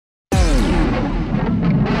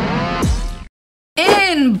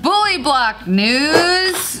In Bully Block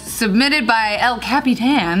news submitted by El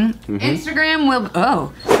Capitan, Instagram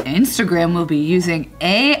will be using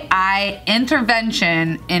AI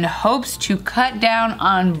intervention in hopes to cut down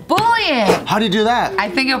on bullying. How do you do that? I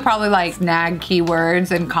think it'll probably like snag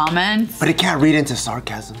keywords and comments. But it can't read into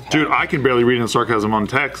sarcasm. Dude, I can barely read into sarcasm on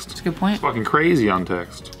text. That's a good point. It's fucking crazy on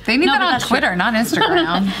text. They need that on Twitter, not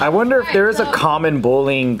Instagram. I wonder if there is a common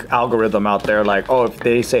bullying algorithm out there, like, oh, if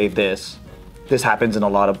they say this happens in a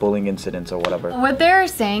lot of bullying incidents or whatever. What they're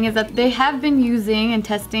saying is that they have been using and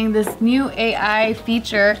testing this new AI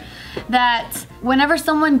feature that whenever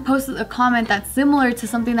someone posts a comment that's similar to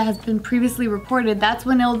something that has been previously reported, that's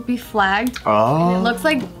when it'll be flagged. Oh. And it looks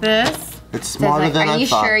like this. It's smarter than I thought. Are you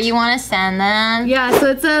sure you want to send them? Yeah, so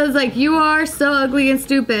it says like, you are so ugly and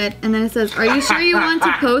stupid. And then it says, are you sure you want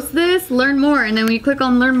to post this? Learn more. And then when you click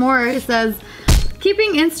on learn more, it says,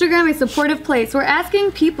 keeping Instagram a supportive place. We're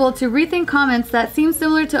asking people to rethink comments that seem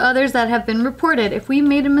similar to others that have been reported. If we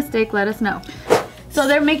made a mistake, let us know. So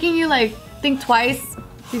they're making you like think twice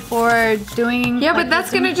before doing. Yeah, but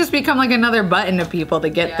that's gonna just become like another button to people to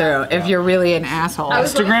get through if you're really an asshole.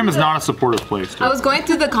 Instagram is not a supportive place. I was going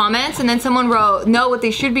through the comments and then someone wrote, no, what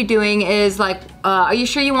they should be doing is like, are you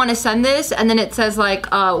sure you want to send this? And then it says like,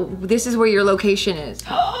 this is where your location is.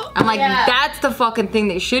 I'm like, that's the fucking thing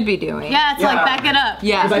they should be doing. Yeah, it's like back it up.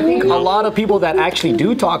 Yeah. Because I think a lot of people that actually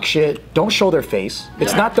do talk shit don't show their face.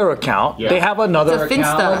 It's not their account. They have another It's a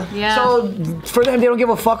account. Finsta. Yeah. So for them, they don't give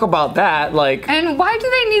a fuck about that. Like, And why do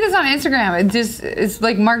they need this on Instagram? It's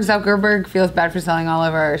like Mark Zuckerberg feels bad for selling all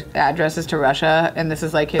of our addresses to Russia, and this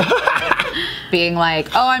is like his being like,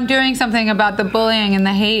 oh, I'm doing something about the bullying and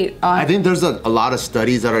the hate. I think there's a lot of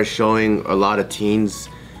studies that are showing a lot of teens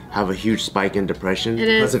have a huge spike in depression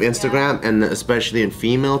because of Instagram, and especially in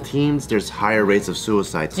female teens, there's higher rates of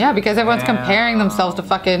suicides. Yeah, because everyone's comparing themselves to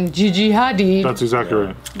fucking Gigi Hadid. That's exactly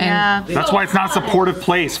right. Yeah. That's why it's not a supportive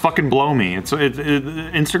place. Fucking blow me.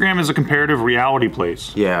 Instagram is a comparative reality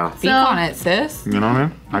place. Yeah. Speak on it, sis. You know what I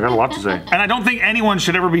mean? I got a lot to say. And I don't think anyone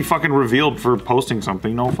should ever be fucking revealed for posting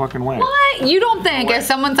something. No fucking way. What? You don't think if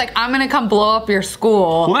someone's like, I'm gonna come blow up your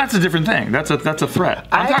school. Well, that's a different thing. That's a threat.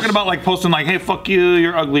 I'm talking about like posting like, hey, fuck you,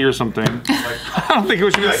 you're ugly or something. Like, I don't think it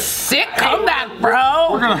should be like, sick comeback, bro.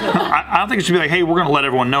 I don't think it should be like, hey, we're gonna let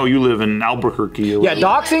everyone know you live in Albuquerque. Or yeah,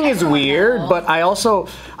 doxing is weird, but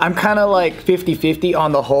I'm kind of like 50-50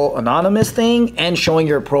 on the whole anonymous thing and showing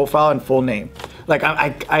your profile and full name. Like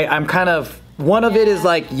I'm kind of, one of it is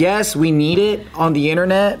like, yes, we need it on the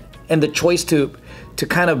internet, and the choice to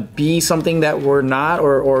kind of be something that we're not,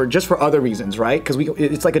 or just for other reasons, right? Because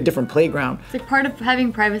it's like a different playground. It's like part of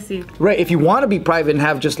having privacy. Right, if you want to be private and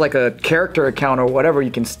have just like a character account or whatever, you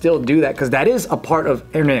can still do that, because that is a part of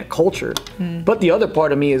internet culture. But the other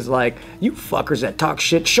part of me is like, you fuckers that talk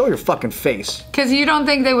shit, show your fucking face. Because you don't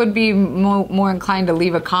think they would be more inclined to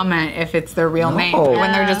leave a comment if it's their real name,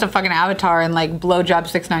 when they're just a fucking avatar and like blowjob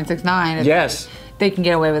 6969. Yes. They can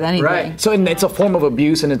get away with anything. Right. So and it's a form of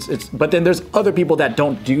abuse, and it's but then there's other people that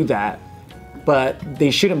don't do that, but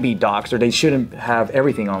they shouldn't be doxxed, or they shouldn't have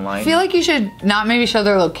everything online. I feel like you should not maybe show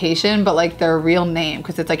their location, but like their real name,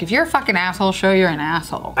 because it's like, if you're a fucking asshole, show you're an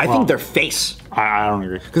asshole. I think their face. I don't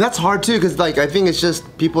agree. Because that's hard too, because like I think it's just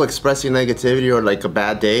people expressing negativity or like a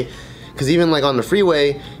bad day. Because even like on the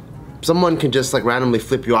freeway, someone can just like randomly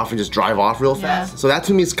flip you off and just drive off real fast. So that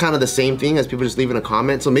to me is kind of the same thing as people just leaving a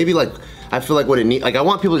comment. So maybe like, I feel like what it needs, like I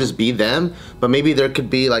want people to just be them, but maybe there could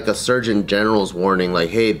be like a Surgeon General's warning, like,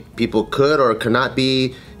 hey, people could or could not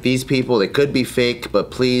be these people, they could be fake, but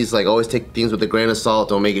please, like, always take things with a grain of salt,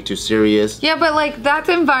 don't make it too serious. Yeah, but like that's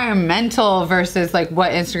environmental versus like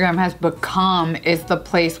what Instagram has become is the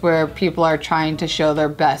place where people are trying to show their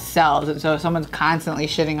best selves. And so if someone's constantly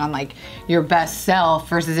shitting on like your best self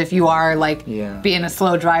versus if you are like being a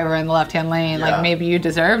slow driver in the left-hand lane, like maybe you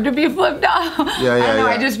deserve to be flipped off. I don't know,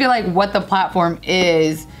 I just feel like what the platform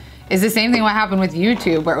is the same thing what happened with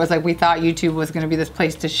YouTube, where it was like we thought YouTube was going to be this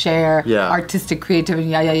place to share artistic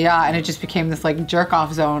creativity, and it just became this like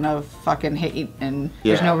jerk-off zone of fucking hate, and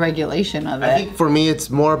there's no regulation of it. I think for me it's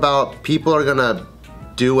more about people are gonna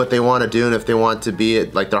do what they want to do, and if they want to be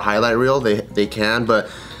like their highlight reel, they can, but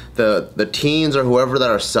the teens or whoever that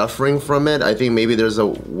are suffering from it, I think maybe there's a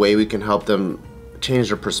way we can help them change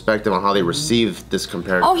their perspective on how they receive this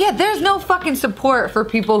comparison. Oh yeah, there's no fucking support for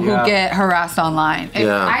people who get harassed online.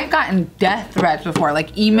 I've gotten death threats before,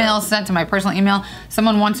 like emails sent to my personal email.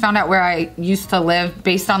 Someone once found out where I used to live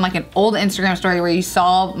based on like an old Instagram story where you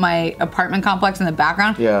saw my apartment complex in the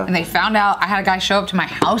background. And they found out I had a guy show up to my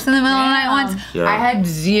house in the middle of the night once. I had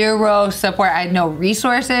zero support. I had no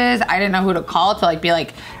resources. I didn't know who to call to like be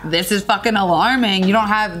like, this is fucking alarming. You don't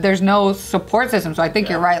have, there's no support system. So I think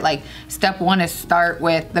you're right. Like step one is start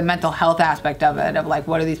with the mental health aspect of it, of like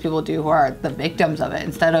what do these people do who are the victims of it,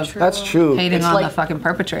 instead of hating on the fucking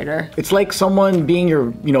perpetrator. It's like someone being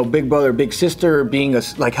your, you know, big brother, big sister, being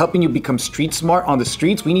like helping you become street smart on the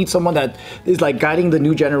streets. We need someone that is like guiding the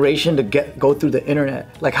new generation to go through the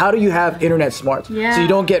internet. Like how do you have internet smarts? So you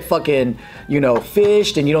don't get fucking, you know,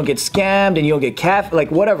 fished, and you don't get scammed, and you don't get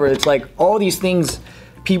like whatever. It's like all these things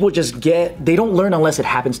people just they don't learn unless it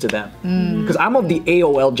happens to them. Because I'm of the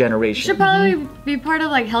AOL generation. You should probably be part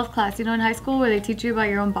of like health class, you know, in high school where they teach you about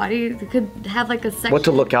your own body. You could have like a section. What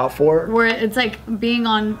to look out for. Where it's like being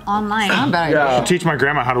online. I should teach my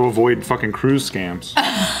grandma how to avoid fucking cruise scams.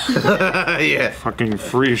 Yeah. Fucking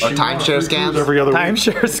free shit. Timeshare scams. Every other week.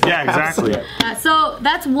 Timeshare scams. Yeah, exactly. So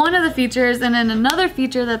that's one of the features, and then another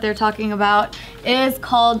feature that they're talking about is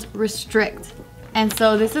called restrict. And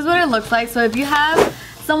so this is what it looks like. So if you have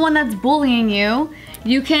someone that's bullying you,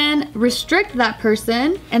 you can restrict that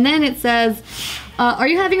person, and then it says, are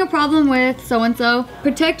you having a problem with so-and-so?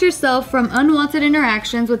 Protect yourself from unwanted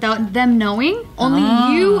interactions without them knowing.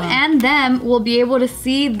 Only you and them will be able to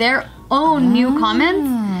see their own new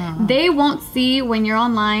comments. They won't see when you're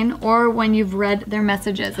online or when you've read their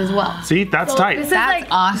messages as well. See, that's tight. This is That's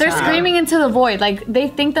like, awesome. they're screaming into the void. Like they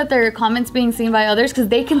think that their comments being seen by others because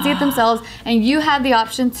they can see it themselves, and you have the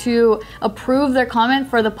option to approve their comment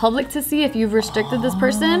for the public to see if you've restricted this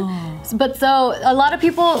person. But so a lot of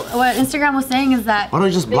people, what Instagram was saying is that why don't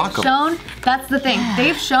you just block them? That's the thing.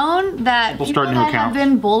 They've shown that people start new that accounts. have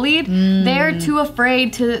been bullied, they're too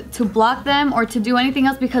afraid to block them or to do anything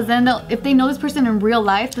else, because then if they know this person in real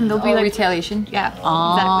life, then they'll be like retaliation. Yeah.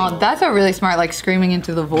 Exactly. That's a really smart, like screaming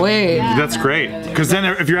into the void. That's great. Because then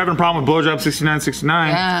if you're having a problem with blowjob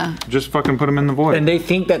 6969, just fucking put them in the void. And they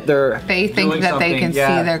think that they think that they can see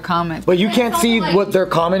their comments. But you can't see what their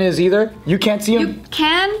comment is either. You can't see them. You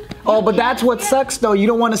can. Oh, but that's what sucks though. You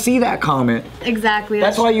don't want to see that comment. Exactly.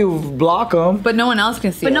 That's why you block them. But no one else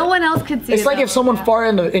can see it. But no one else could see it. It's like if someone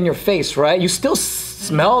farted in your face, right? You still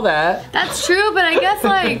smell that. That's true, but I guess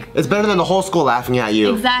like it's better than the whole school laughing at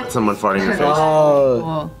you. Exactly. Someone farting in your face.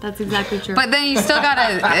 Oh. That's exactly true. But then you still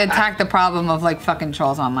gotta attack the problem of like fucking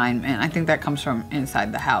trolls online, man. I think that comes from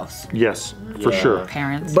inside the house. Yes, for sure.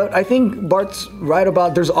 Parents. But I think Bart's right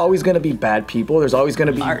about there's always going to be bad people. There's always going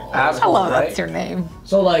to be assholes, I love right? that's your name.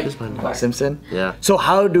 So like Simpson. Yeah. So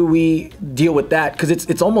how do we deal with that? Because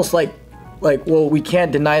it's almost like well, we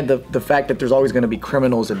can't deny the fact that there's always going to be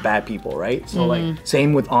criminals and bad people, right? So like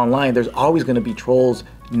same with online. There's always going to be trolls,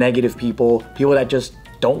 negative people that just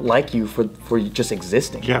don't like you for just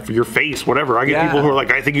existing. Yeah, for your face, whatever. I get people who are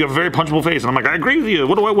like, I think you have a very punchable face, and I'm like, I agree with you.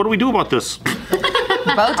 What do we do about this?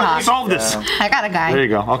 Botox. Solve this. I got a guy. There you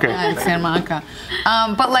go. Okay. In Santa Monica.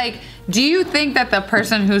 But like, do you think that the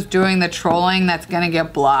person who's doing the trolling that's gonna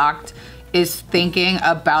get blocked is thinking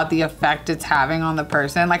about the effect it's having on the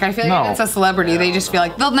person? Like, I feel like if it's a celebrity, they just feel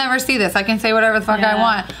like they'll never see this. I can say whatever the fuck I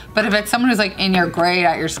want. But if it's someone who's like in your grade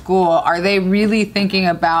at your school, are they really thinking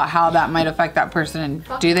about how that might affect that person?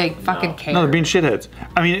 And do they fucking care? No, they're being shitheads.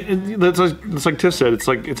 I mean, it's like Tiff said. It's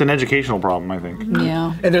an educational problem, I think.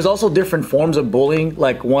 Yeah. And there's also different forms of bullying.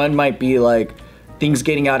 Like one might be like things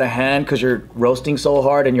getting out of hand because you're roasting so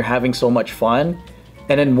hard and you're having so much fun.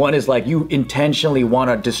 And then one is like you intentionally want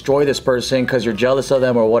to destroy this person because you're jealous of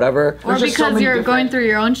them or whatever. Or because you're going through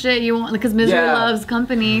your own shit, you want, because misery loves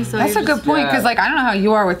company. So that's a good point, because like I don't know how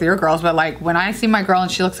you are with your girls, but like when I see my girl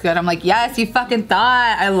and she looks good, I'm like, yes, you fucking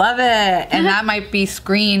thought, I love it. And that might be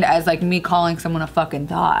screened as like me calling someone a fucking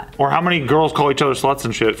thought. Or how many girls call each other sluts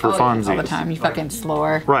and shit for funsies? All the time, you fucking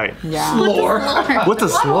slore. Right. Yeah. Slore? What's a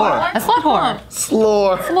slore? A slut whore.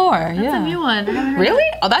 Slore. Slore, yeah. That's a new one. Really?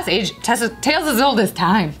 Oh, that's age. Tales as old as time.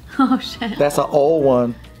 Oh shit. That's an old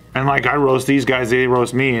one. And like I roast these guys, they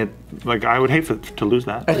roast me. Like I would hate to lose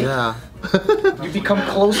that. Yeah. You become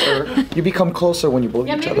closer. You become closer when you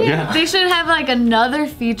bully each other. Yeah. They should have like another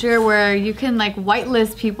feature where you can like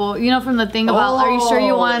whitelist people. You know, from the thing about are you sure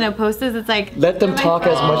you want to post this? It's like let them talk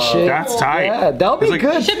as much shit. That's tight. Yeah, that'll be It's like-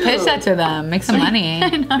 good. You should pitch that to them. Make some money.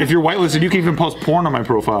 If you're whitelisted, you can even post porn on my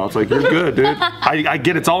profile. It's like you're good, dude. I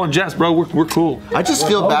get it's all in jest, bro. We're cool. I just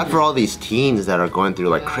feel bad for all these teens that are going through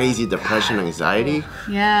like crazy depression and anxiety.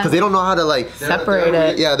 Yeah. Because they don't know how to like Separate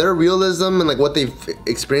it. Yeah, they're realism and like what they've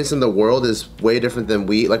experienced in the world is way different than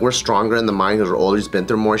we. Like we're stronger in the mind because we're older. We've been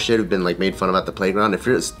through more shit. We've been like made fun of at the playground. If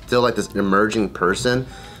you're still like this emerging person,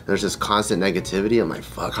 and there's this constant negativity. I'm like,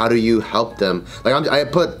 fuck. How do you help them? Like I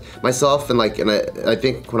put myself in like, and I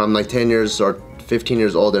think when I'm like 10 years or 15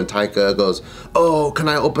 years old, and Taika goes, "Oh, can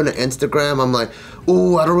I open an Instagram?" I'm like,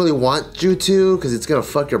 "Ooh, I don't really want you to, because it's gonna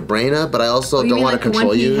fuck your brain up. But I also don't want to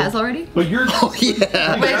control you." He has already. But you're. Oh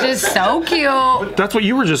yeah. Which is so cute. That's what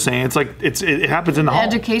you were just saying. It's like it happens in the home.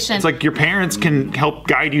 Education. It's like your parents can help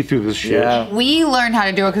guide you through this shit. Yeah. We learned how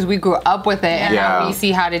to do it because we grew up with it, and Yeah. now we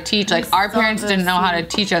see how to teach. Like our parents didn't know how to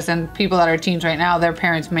teach us, and people that are teens right now, their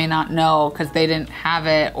parents may not know because they didn't have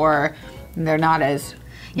it, or they're not as.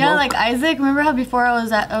 Yeah, woke. like Isaac. Remember how before I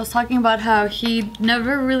was talking about how he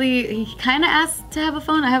kind of asked to have a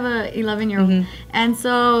phone. I have a 11-year-old, and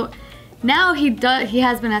so now he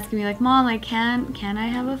has been asking me like, "Mom, like, can I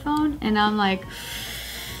have a phone?" And I'm like,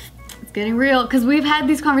 it's getting real, because we've had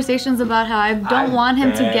these conversations about how I don't want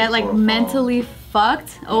him to get like mentally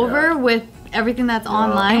fucked over with everything that's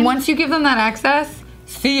online. And once you give them that access,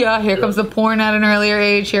 see ya. Here comes the porn at an earlier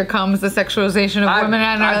age. Here comes the sexualization of women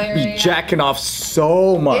at an earlier I'd be age. jacking off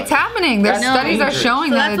so much. It's happening. There's studies are showing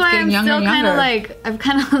So that that's it's why getting I'm younger still and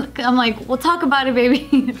younger. I'm like, we'll talk about it, baby.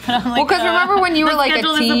 But I'm like, Well, because remember when you were let's like a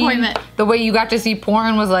schedule this teen, appointment. the way you got to see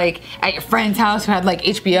porn was like at your friend's house who had like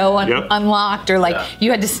HBO Yep. unlocked, or like Yeah.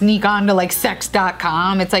 you had to sneak onto like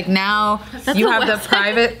sex.com. It's like now That's you a have the website.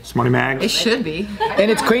 private. It's Money Mag. It should be.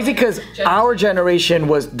 And it's crazy because our generation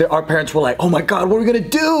our parents were like, "Oh my God, what are we gonna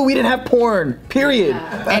do? We didn't have porn. Period."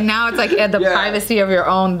 And now it's like at the Yeah. privacy of your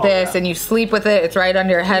own this, and you sleep with it. It's right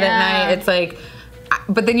under your head Yeah. at night. It's like,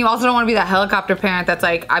 but then you also don't want to be that helicopter parent that's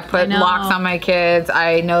like, I put know. locks on my kids.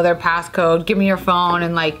 I know their passcode. Give me your phone.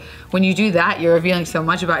 And like, when you do that, you're revealing so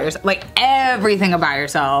much about yourself, like everything about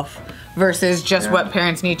yourself, versus just what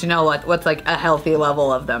parents need to know. What's like a healthy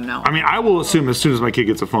level of them knowing. I mean, I will assume as soon as my kid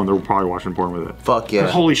gets a phone, they're probably watching porn with it. Fuck yeah.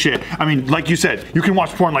 Holy shit. I mean, like you said, you can watch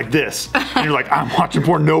porn like this. And you're like, I'm watching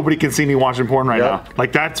porn. Nobody can see me watching porn right Yep. now.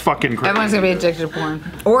 Like, that's fucking crazy. Everyone's gonna be addicted to porn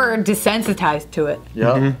or desensitized to it.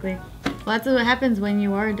 Yeah. Well, that's what happens when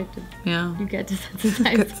you are addicted. Yeah, You get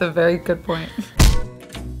desensitized. it's a very good point.